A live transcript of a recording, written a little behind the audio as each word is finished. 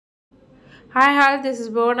Hi, hi, this is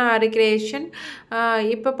bhuvana Aari creation.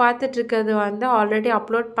 இப்போ பார்த்துட்டு இருக்கிறது வந்து ஆல்ரெடி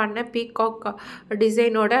அப்லோட் பண்ண பீகாக்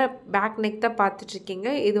டிசைனோட பேக் நெக் தான் பார்த்துட்ருக்கீங்க.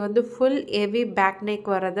 இது வந்து ஃபுல் ஹெவி பேக் நெக்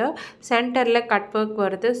வருது, சென்டரில் கட் ஒர்க்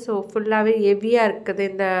வருது. ஸோ ஃபுல்லாகவே ஹெவியாக இருக்குது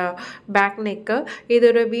இந்த பேக் நெக்கு.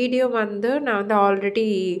 இதோட வீடியோ வந்து நான் வந்து ஆல்ரெடி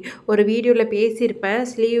ஒரு வீடியோவில் பேசியிருப்பேன்.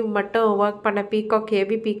 ஸ்லீவ் மட்டும் ஒர்க் பண்ண பீகாக்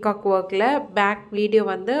ஹெவி பீகாக் ஒர்க்கில் பேக் வீடியோ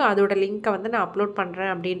வந்து அதோட லிங்க்கை வந்து நான் அப்லோட்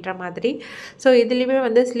பண்ணுறேன் அப்படின்ற மாதிரி. ஸோ இதுலேயுமே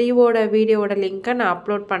வந்து ஸ்லீவோட வீடியோவோட லிங்க்கை நான்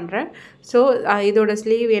அப்லோட் பண்ணுறேன். ஸோ இதோட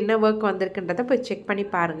ஸ்லீவ் என்ன ஒர்க் வந்திருக்குன்றதை போய் செக் பண்ணி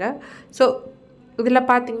பாருங்கள். ஸோ இதில்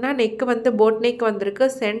பார்த்திங்கன்னா நெக்கு வந்து போட் நெக் வந்திருக்கு.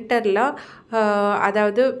 சென்டரில்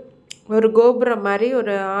அதாவது ஒரு கோபுரம் மாதிரி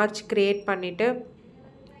ஒரு ஆர்ச் க்ரியேட் பண்ணிவிட்டு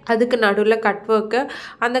அதுக்கு நடுவில் கட் ஒர்க்கு,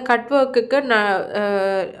 அந்த கட் ஒர்க்குக்கு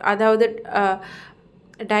அதாவது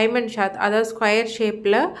டைமண்ட் ஷாத் அதாவது ஸ்கொயர்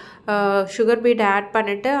ஷேப்பில் சுகர் பீட் ஆட்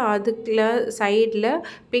பண்ணிவிட்டு அதுக்குள்ள சைடில்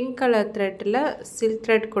பிங்க் கலர் த்ரெட்டில் சில்க்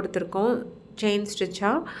த்ரெட் கொடுத்துருக்கோம் செயின்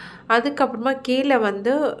ஸ்டிச்சாக. அதுக்கப்புறமா கீழே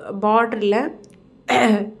வந்து பார்டரில்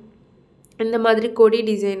இந்த மாதிரி கொடி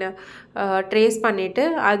டிசைனை ட்ரேஸ் பண்ணிவிட்டு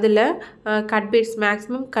அதில் cut beads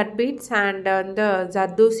maximum cut beads and வந்து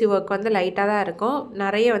ஜர்தூசி ஒர்க் வந்து லைட்டாக தான் இருக்கும்.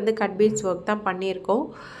 நிறைய வந்து கட் பீட்ஸ் ஒர்க் தான் பண்ணியிருக்கோம்.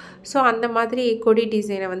 ஸோ அந்த மாதிரி கொடி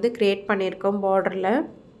டிசைனை வந்து க்ரியேட் பண்ணியிருக்கோம் பார்டரில்.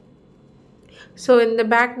 ஸோ இந்த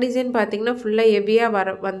பேக் டிசைன் பார்த்திங்கன்னா ஃபுல்லாக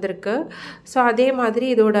ஹெவியாக வந்திருக்கு. ஸோ அதே மாதிரி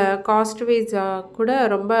இதோட காஸ்ட் வைஸ் கூட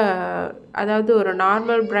ரொம்ப, அதாவது ஒரு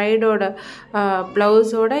நார்மல் ப்ரைடோட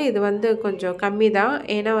ப்ளவுஸோட இது வந்து கொஞ்சம் கம்மி தான்.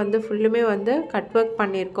 ஏன்னா வந்து ஃபுல்லுமே வந்து கட் ஒர்க்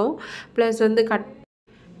பண்ணியிருக்கோம், ப்ளஸ் வந்து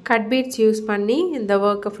கட் பீட்ஸ் யூஸ் பண்ணி இந்த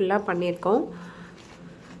ஒர்க்கை ஃபுல்லாக பண்ணியிருக்கோம்.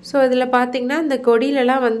 ஸோ இதில் பார்த்திங்கன்னா இந்த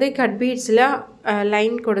கொடியிலலாம் வந்து கட் பீட்ஸில்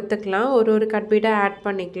லைன் கொடுத்துக்கலாம், ஒரு கட் பீடாக ஆட்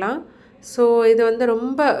பண்ணிக்கலாம். ஸோ இது வந்து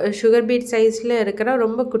ரொம்ப சுகர் பீட் சைஸில் இருக்கிற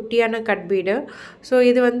ரொம்ப குட்டியான கட் பீடு. ஸோ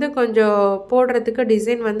இது வந்து கொஞ்சம் போடுறதுக்கு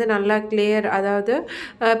டிசைன் வந்து நல்லா கிளியர், அதாவது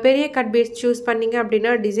பெரிய கட் பீட்ஸ் சூஸ் பண்ணிங்க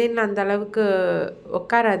அப்படின்னா டிசைனில் அந்த அளவுக்கு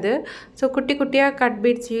உட்காராது. ஸோ குட்டி குட்டியாக கட்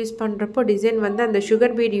பீட்ஸ் யூஸ் பண்ணுறப்போ டிசைன் வந்து அந்த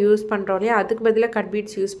சுகர் பீட் யூஸ் பண்ணுறோம் இல்லையா, அதுக்கு பதிலாக கட்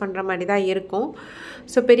பீட்ஸ் யூஸ் பண்ணுற மாதிரி தான் இருக்கும்.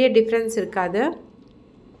 ஸோ பெரிய டிஃப்ரென்ஸ் இருக்காது.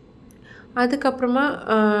 அதுக்கப்புறமா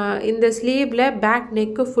இந்த ஸ்லீவில் பேக்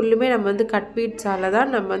நெக்கு ஃபுல்லுமே நம்ம வந்து கட் பீட்ஸால்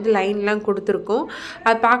தான் நம்ம வந்து லைன்லாம் கொடுத்துருக்கோம்.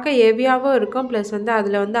 அது பார்க்க ஹெவியாகவும் இருக்கும், ப்ளஸ் வந்து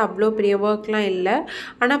அதில் வந்து அவ்வளோ பெரிய ஒர்க்லாம் இல்லை,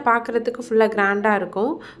 ஆனால் பார்க்குறதுக்கு ஃபுல்லாக கிராண்டாக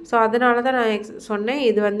இருக்கும். ஸோ அதனால தான் நான் சொன்னேன்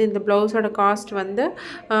இது வந்து இந்த ப்ளவுஸோட காஸ்ட் வந்து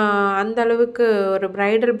அந்தளவுக்கு ஒரு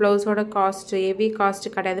ப்ரைடல் ப்ளவுஸோட காஸ்ட் ஹெவி காஸ்ட்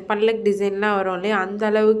கிடையாது. பல்லக் டிசைன்லாம் வரும் இல்லையா, அந்த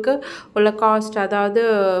அளவுக்கு உள்ள காஸ்ட், அதாவது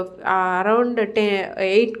அரவுண்டு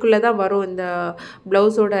 8க்குள்ளே தான் வரும் இந்த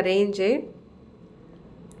ப்ளவுஸோட ரேஞ்சு.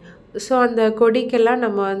 ஸோ அந்த கொடிக்கெல்லாம்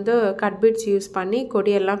நம்ம வந்து கட் பீட்ஸ் யூஸ் பண்ணி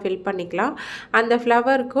கொடியெல்லாம் ஃபில் பண்ணிக்கலாம். அந்த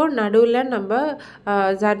ஃப்ளவருக்கும் நடுவில் நம்ம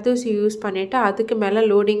ஜர்தூசி யூஸ் பண்ணிவிட்டு அதுக்கு மேலே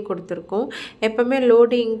லோடிங் கொடுத்துருக்கோம். எப்போவுமே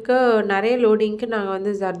நிறைய லோடிங்க்கு நாங்கள்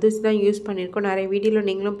வந்து ஜர்தூசி தான் யூஸ் பண்ணியிருக்கோம். நிறைய வீடியோவில்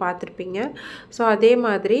நீங்களும் பார்த்துருப்பீங்க. ஸோ அதே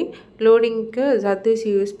மாதிரி லோடிங்க்கு ஜர்தூசி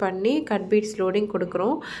யூஸ் பண்ணி கட் பீட்ஸ் லோடிங்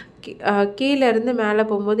கொடுக்குறோம். கீழேருந்து மேலே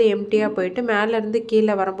போகும்போது எம்டியாக போயிட்டு மேலேருந்து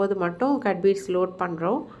கீழே வரும்போது மட்டும் கட் பீட்ஸ் லோட்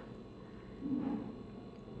பண்ணுறோம்.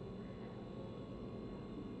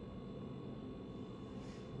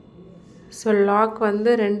 ஸோ லாக்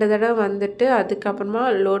வந்து 2 தடவை வந்துட்டு அதுக்கப்புறமா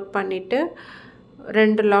லோட் பண்ணிவிட்டு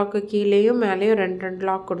 2 லாக்கு கீழேயும் மேலேயும் 2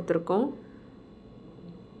 லாக் கொடுத்துருக்கோம்.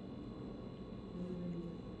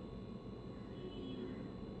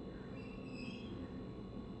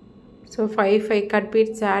 ஸோ 5 கட்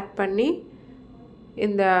பீட்ஸ் ஆட் பண்ணி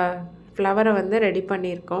இந்த ஃப்ளவரை வந்து ரெடி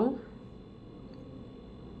பண்ணியிருக்கோம்.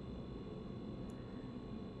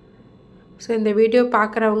 ஸோ இந்த வீடியோ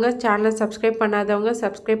பார்க்குறவங்க சேனலை சப்ஸ்கிரைப் பண்ணாதவங்க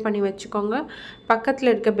சப்ஸ்கிரைப் பண்ணி வச்சுக்கோங்க. பக்கத்தில்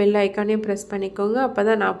இருக்க பெல் ஐக்கானையும் ப்ரெஸ் பண்ணிக்கோங்க. அப்போ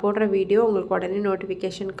தான் நான் போடுற வீடியோ உங்களுக்கு உடனே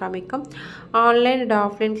நோட்டிஃபிகேஷன் காமிக்கும். ஆன்லைன் அண்ட்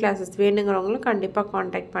ஆஃப்லைன் கிளாஸஸ் வேணுங்கிறவங்களும் கண்டிப்பாக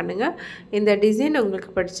காண்டாக்ட் பண்ணுங்கள். இந்த டிசைன் உங்களுக்கு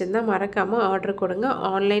பிடிச்சிருந்தால் மறக்காமல் ஆர்டர் கொடுங்க.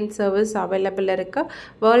 ஆன்லைன் சர்வீஸ் அவைலபிள் இருக்குது,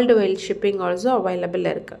 world wide shipping also available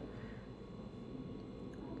இருக்குது.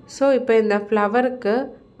 ஸோ இப்போ இந்த ஃப்ளவருக்கு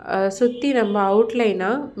சுற்றி நம்ம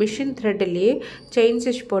அவுட்லைனாக மிஷின் த்ரெட்லேயே செயின்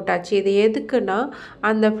ஸ்டிச் போட்டாச்சு. இது எதுக்குன்னா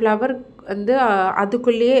அந்த ஃப்ளவர் வந்து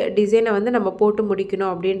அதுக்குள்ளேயே டிசைனை வந்து நம்ம போட்டு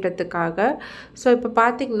முடிக்கணும் அப்படின்றதுக்காக. ஸோ இப்போ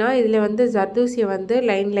பார்த்திங்கன்னா இதில் வந்து ஜர்தூசியை வந்து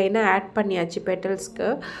லைனாக ஆட் பண்ணியாச்சு பெட்டல்ஸ்க்கு.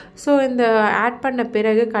 ஸோ இந்த ஆட் பண்ண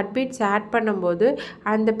பிறகு கட் பீட்ஸ் ஆட் பண்ணும்போது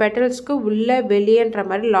அந்த பெட்டல்ஸ்க்கு உள்ளே வெளியேன்ற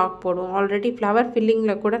மாதிரி லாக் போடும். ஆல்ரெடி ஃப்ளவர்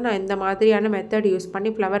ஃபில்லிங்கில் கூட நான் இந்த மாதிரியான மெத்தட் யூஸ்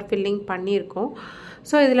பண்ணி ஃப்ளவர் ஃபில்லிங் பண்ணியிருக்கோம்.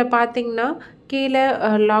 ஸோ இதில் பார்த்திங்கன்னா கீழே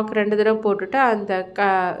லாக் 2 தடவை போட்டுட்டு அந்த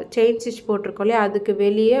செயின் ஸ்டிச் போட்டிருக்கோம் இல்லையா, அதுக்கு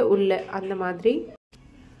வெளியே உள்ள அந்த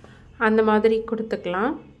மாதிரி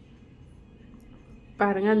கொடுத்துக்கலாம்.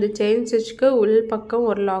 பாருங்கள், அந்த செயின் ஸ்டிச்சுக்கு உள் பக்கம்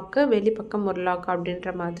ஒரு லாக்கு, வெளி பக்கம் ஒரு லாக்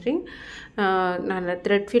அப்படின்ற மாதிரி நான்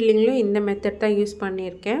த்ரெட் ஃபில்லிங்லேயும் இந்த மெத்தட் தான் யூஸ்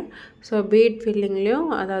பண்ணியிருக்கேன். ஸோ பீட் ஃபில்லிங்லேயும்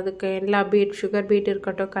அதாவதுக்கு எல்லா பீட், சுகர் பீட்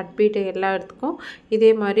இருக்கட்டும், கட் பீட் எல்லா இடத்துக்கும்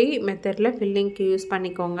இதே மாதிரி மெத்தடில் ஃபில்லிங்க்கு யூஸ்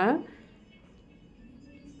பண்ணிக்கோங்க.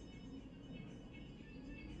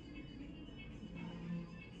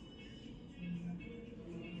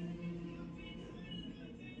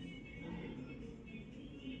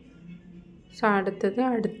 ஸோ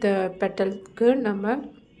அடுத்த பெட்டலுக்கு நம்ம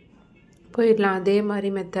போயிடலாம். அதே மாதிரி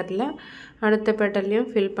மெத்தடில் அடுத்த பெட்டல்லையும்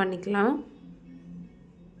ஃபில் பண்ணிக்கலாம்.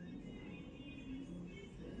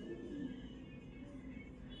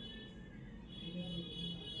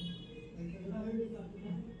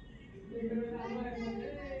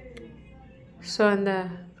 ஸோ அந்த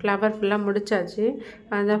ஃப்ளவர் ஃபுல்லாக முடிச்சாச்சு.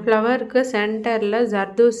 அந்த ஃப்ளவருக்கு சென்டரில்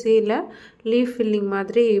ஜர்தோசியில் லீஃப் ஃபில்லிங்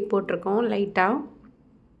மாதிரி போட்டிருக்கோம் லைட்டாக.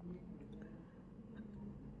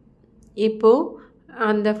 இப்போது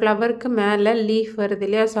அந்த ஃப்ளவருக்கு மேலே லீஃப் வருது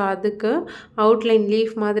இல்லையா, ஸோ அதுக்கு அவுட்லைன்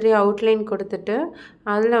லீஃப் மாதிரி அவுட்லைன் கொடுத்துட்டு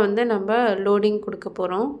அதில் வந்து நம்ம லோடிங் கொடுக்க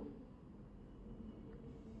போகிறோம்.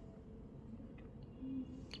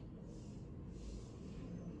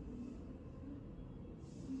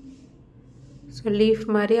 ஸோ லீஃப்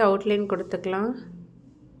மாதிரி அவுட்லைன் கொடுத்துக்கலாம்.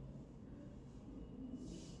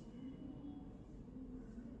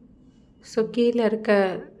 ஸோ கீழே இருக்க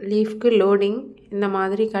லீஃப்க்கு லோடிங் இந்த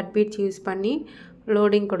மாதிரி கட் பீட்ஸ் யூஸ் பண்ணி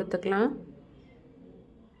லோடிங் கொடுத்துக்கலாம்.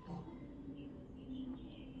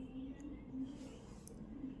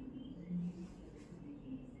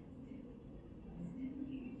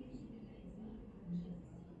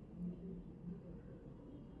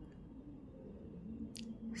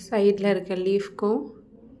 சைடில் இருக்க லீஃப்க்கும்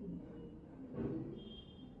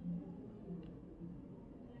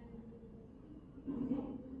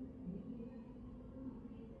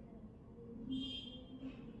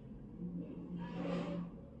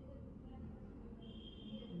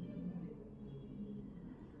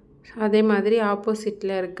அதே மாதிரி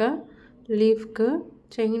ஆப்போசிட்டில் இருக்க லீஃப்க்கு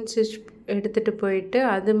செயின் ஸ்டிச் எடுத்துகிட்டு போயிட்டு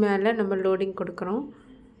அது மேலே நம்ம லோடிங் கொடுக்குறோம்.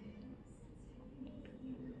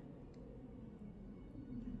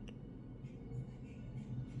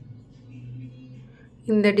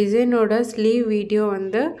 இந்த டிசைனோட ஸ்லீவ் வீடியோ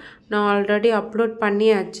வந்து நான் ஆல்ரெடி அப்லோட்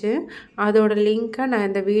பண்ணியாச்சு. அதோட லிங்க்கை நான்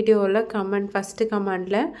இந்த வீடியோவில் ஃபஸ்ட்டு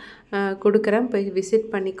கமெண்டில் கொடுக்குறேன். போய்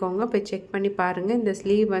விசிட் பண்ணிக்கோங்க, போய் செக் பண்ணி பாருங்கள் இந்த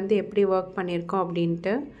ஸ்லீவ் வந்து எப்படி ஒர்க் பண்ணியிருக்கோம்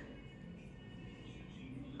அப்படின்ட்டு.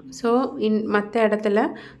 ஸோ மற்ற இடத்துல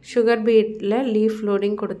சுகர் பீட்டில் லீஃப்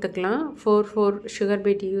லோடிங் கொடுத்துக்கலாம். 4 சுகர்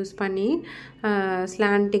பீட் யூஸ் பண்ணி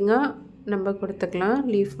ஸ்லாண்டிங்காக நம்ம கொடுத்துக்கலாம்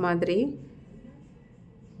லீஃப் மாதிரி.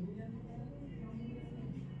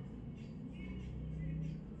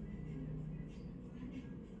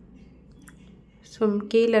 ஸோ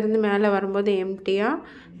கீழேருந்து மேலே வரும்போது எம்டியாக,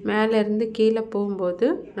 மேலேருந்து கீழே போகும்போது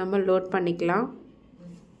நம்ம லோட் பண்ணிக்கலாம்.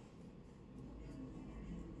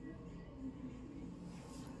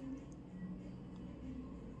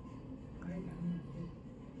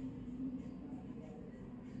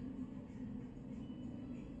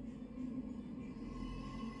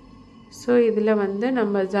 ஸோ இதில் வந்து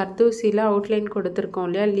நம்ம ஜர்தூசியில் அவுட்லைன் கொடுத்துருக்கோம்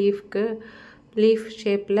இல்லையா லீஃப்க்கு, லீஃப்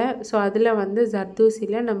ஷேப்பில். ஸோ அதில் வந்து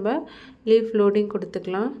ஜர்தூசியில் நம்ம லீஃப் லோடிங்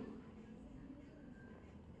கொடுத்துக்கலாம்.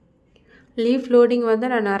 லீஃப் லோடிங் வந்து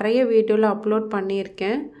நான் நிறைய வீடியோவில் அப்லோட்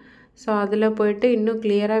பண்ணியிருக்கேன். ஸோ அதில் போய்ட்டு இன்னும்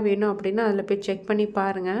கிளியராக வேணும் அப்படின்னா அதில் போய் செக் பண்ணி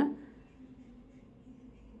பாருங்கள்.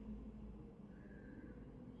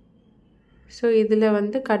 ஸோ இதில்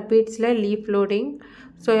வந்து கட் பீட்ஸில் லீஃப் லோடிங்,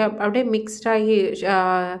 ஸோ அப்படியே மிக்ஸ்டாகி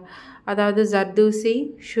அதாவது zardozi,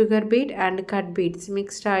 sugar beat and cut beads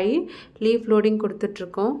மிக்ஸ்டாகி leaf loading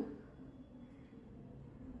கொடுத்துட்ருக்கோம்.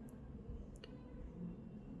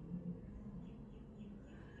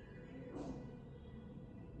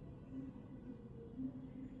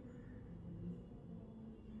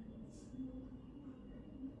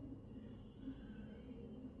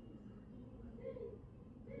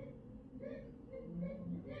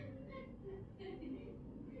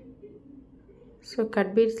 ஸோ கட்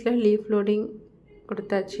பீட்ஸில் லீஃப் லோடிங்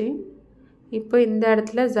கொடுத்தாச்சு. இப்போ இந்த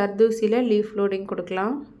இடத்துல ஜர்தூசியில் லீஃப் லோடிங்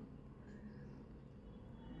கொடுக்கலாம்.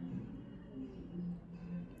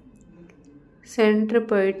 சென்ட்ரு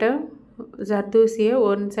போயிட்டு ஜர்தூசியை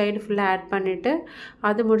ஒன் சைடு ஃபுல்லாக ஆட் பண்ணிவிட்டு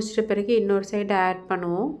அது முடிச்சிட்ட பிறகு இன்னொரு சைடு ஆட்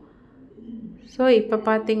பண்ணுவோம். ஸோ இப்போ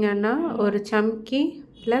பார்த்திங்கன்னா ஒரு சம்கி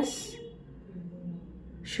plus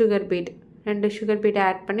sugar beat, 2 sugar beat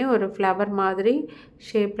add பண்ணி ஒரு ஃப்ளவர் மாதிரி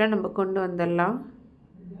ஷேப்பில் நம்ம கொண்டு வந்துடலாம்.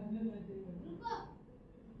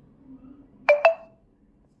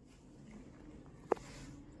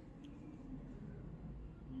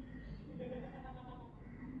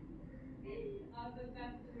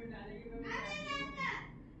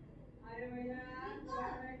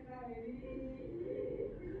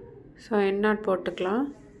 ஸோ எண்ட் நாட் போட்டுக்கலாம்.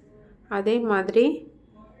 அதே மாதிரி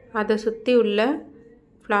அதை சுற்றி உள்ள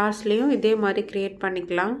ஃப்ளார்ஸ்லேயும் இதே மாதிரி க்ரியேட்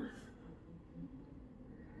பண்ணிக்கலாம்.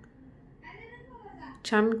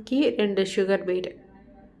 சம்கி 2 சுகர் பீடு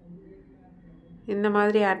இந்த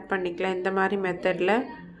மாதிரி ஆட் பண்ணிக்கலாம். இந்த மாதிரி மெத்தடில்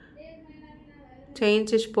செயின்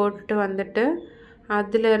ஸ்டிச் போட்டுட்டு வந்துட்டு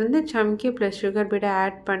அதிலேருந்து சம்கி ப்ளஸ் சுகர் பீடை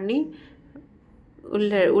ஆட் பண்ணி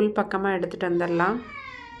உள் பக்கமாக எடுத்துகிட்டு வந்துடலாம்.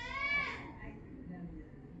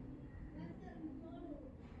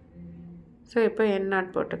 ஸோ இப்போ எண்ட்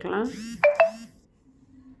நாட் போட்டுக்கலாம்.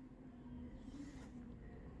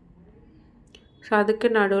 ஸோ அதுக்கு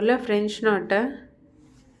நடுவில் ஃப்ரெஞ்ச் நாட்டை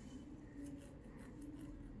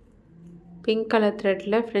பிங்க் கலர்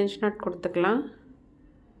த்ரெட்டில் ஃப்ரெஞ்ச் நாட் கொடுத்துக்கலாம்.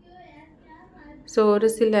 ஸோ ஒரு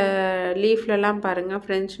சில லீஃப்லலாம் பாருங்கள்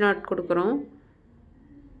ஃப்ரெஞ்ச் நாட் கொடுக்குறோம்.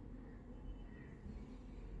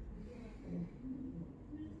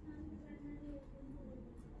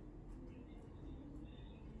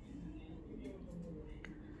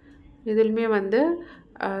 இதுலையுமே வந்து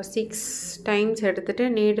 6 டைம்ஸ் எடுத்துகிட்டு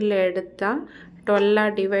நீடில் எடுத்தால் 12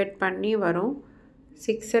 டிவைட் பண்ணி வரும்.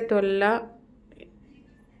 6 12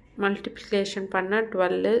 மல்டிப்ளிகேஷன் பண்ணால்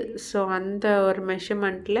 12. ஸோ அந்த ஒரு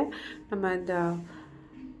மெஷர்மெண்ட்டில் நம்ம இந்த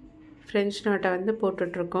ஃப்ரெஞ்ச் நாட்டை வந்து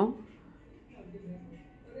போட்டுட்ருக்கோம்.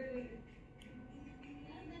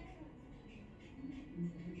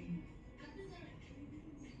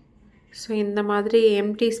 ஸோ இந்த மாதிரி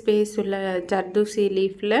எம்டி ஸ்பேஸ் உள்ள ஜர்தோசி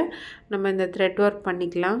லீஃபில் நம்ம இந்த த்ரெட் ஒர்க்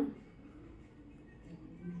பண்ணிக்கலாம்.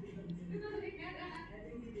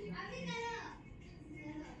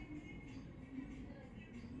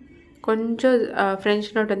 கொஞ்சம்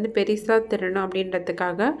ஃப்ரெஞ்ச் நாட் வந்து பெருசாக திரணும்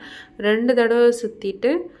அப்படின்றதுக்காக 2 தடவை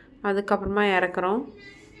சுற்றிட்டு அதுக்கப்புறமா இறக்குறோம்.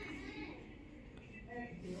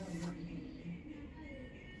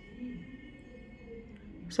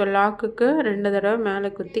 ஸோ லாக்குக்கு 2 தடவை மேலே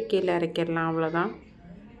குத்தி கீழே இறக்கிடலாம், அவ்வளோதான்.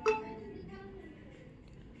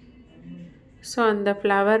 ஸோ அந்த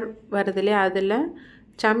ஃப்ளவர் வருதுலே அதில்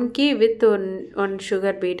சம்கி with one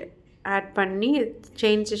sugar beat add பண்ணி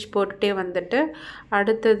செயின் ஸ்டிச் போட்டுகிட்டே வந்துட்டு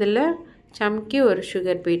அடுத்ததில் சம்கி ஒரு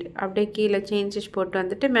சுகர் பீட் அப்படியே கீழே செயின் ஸ்டிச் போட்டு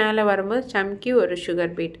வந்துட்டு மேலே வரும்போது சம்கி ஒரு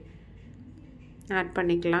சுகர் பீட் ஆட்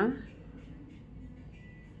பண்ணிக்கலாம்.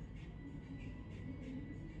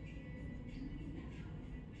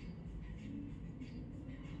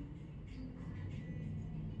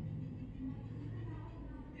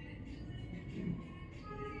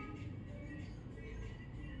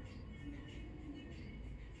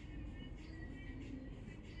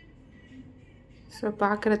 ஸோ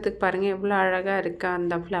பார்க்குறதுக்கு பாருங்கள் எவ்வளோ அழகாக இருக்கா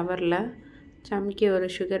அந்த ஃப்ளவரில் சம்கி ஒரு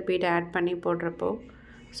சுகர் பீட் ஆட் பண்ணி போடுறப்போ.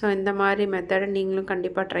 ஸோ இந்த மாதிரி மெத்தடை நீங்களும்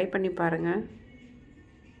கண்டிப்பாக ட்ரை பண்ணி பாருங்கள்.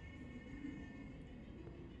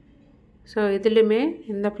 ஸோ இதுலையுமே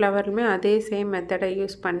இந்த ஃப்ளவர்லையுமே அதே சேம் மெத்தடை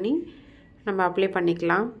யூஸ் பண்ணி நம்ம அப்ளை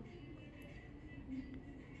பண்ணிக்கலாம்.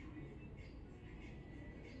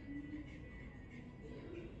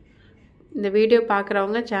 இந்த வீடியோ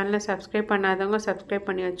பார்க்குறவங்க சேனலை சப்ஸ்கிரைப் பண்ணாதவங்க சப்ஸ்கிரைப்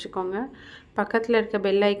பண்ணி வச்சுக்கோங்க. பக்கத்தில் இருக்க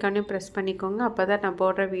பெல் ஐக்கானையும் ப்ரெஸ் பண்ணிக்கோங்க. அப்போ தான் நான்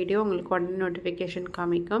போடுற வீடியோ உங்களுக்கு உடனே நோட்டிஃபிகேஷன்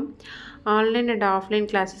காமிக்கும். ஆன்லைன் அண்ட் ஆஃப்லைன்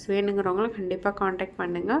கிளாஸஸ் வேணுங்கிறவங்களும் கண்டிப்பாக காண்டாக்ட்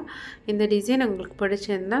பண்ணுங்கள். இந்த டிசைன் உங்களுக்கு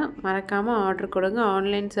பிடிச்சிருந்தால் மறக்காமல் ஆர்டர் கொடுங்க.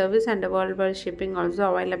 Online service and world wide shipping also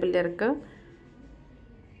available இருக்குது.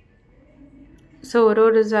 ஸோ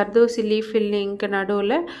ஒரு ஜர்தோசி லீஃப் ஃபில்லிங்க்கு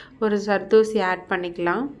நடுவில் ஒரு ஜர்தோசி ஆட்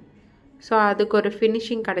பண்ணிக்கலாம். ஸோ அதுக்கு ஒரு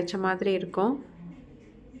ஃபினிஷிங் கிடைச்ச மாதிரி இருக்கும்.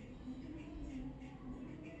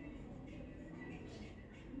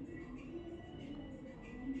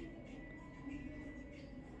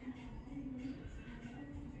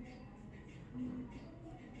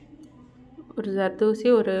 ஒரு ஜர்தோசி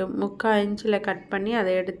ஒரு 3/4 இன்ச்சில் கட் பண்ணி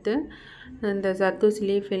அதை எடுத்து இந்த ஜர்தோசி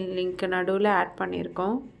லீஃப் ஃபில்லிங்க்கு நடுவில் ஆட்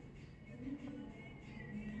பண்ணியிருக்கோம்.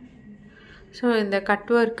 ஸோ இந்த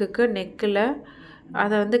கட் ஒர்க்குக்கு நெக்கில்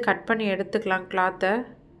அதை வந்து கட் பண்ணி எடுத்துக்கலாம் கிளாத்தை.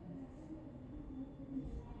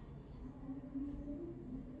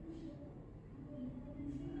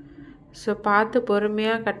 ஸோ பார்த்து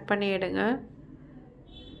பொறுமையாக கட் பண்ணி எடுங்க.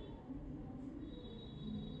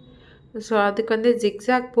 ஸோ அதுக்கு வந்து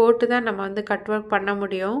ஜிக்ஸாக் போட்டு தான் நம்ம வந்து கட் ஒர்க் பண்ண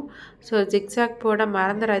முடியும். ஸோ ஜிக்ஸாக் போட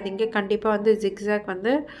மறந்துடாதீங்க. கண்டிப்பாக வந்து ஜிக்ஸாக்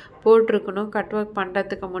வந்து போட்டிருக்கணும் கட் ஒர்க்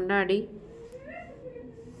பண்ணுறதுக்கு முன்னாடி.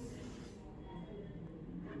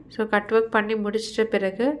 ஸோ கட் ஒர்க் பண்ணி முடிச்சிட்ட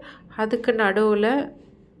பிறகு அதுக்கு நடுவில்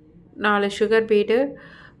 4 சுகர் பீடு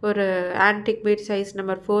ஒரு antique beat size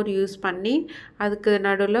number 4 use பண்ணி அதுக்கு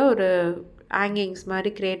நடுவில் ஒரு ஹேங்கிங்ஸ்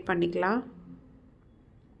மாதிரி க்ரியேட் பண்ணிக்கலாம்.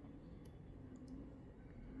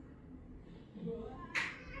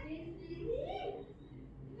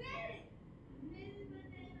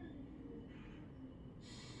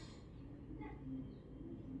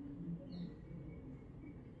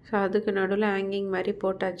 ஸோ அதுக்கு நடுவில் ஹேங்கிங் மாதிரி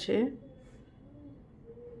போட்டாச்சு.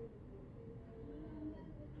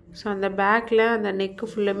 ஸோ அந்த பேக்கில் அந்த நெக்கு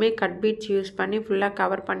ஃபுல்லுமே கட் பீட்ஸ் யூஸ் பண்ணி ஃபுல்லாக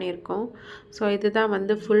கவர் பண்ணியிருக்கோம். ஸோ இதுதான்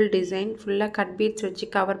வந்து ஃபுல் டிசைன். ஃபுல்லாக கட் பீட்ஸ் வச்சு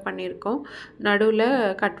கவர் பண்ணியிருக்கோம். நடுவில்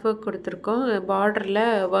கட் ஒர்க் கொடுத்துருக்கோம். பார்டரில்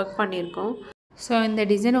ஒர்க் பண்ணியிருக்கோம். ஸோ இந்த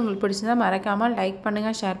டிசைன் உங்களுக்கு பிடிச்சிருந்தா மறக்காமல் லைக்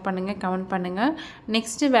பண்ணுங்கள், ஷேர் பண்ணுங்கள், கமெண்ட் பண்ணுங்கள்.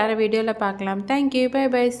 நெக்ஸ்ட்டு வேறு வீடியோவில் பார்க்கலாம். Thank you, by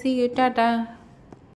by, see you, tata.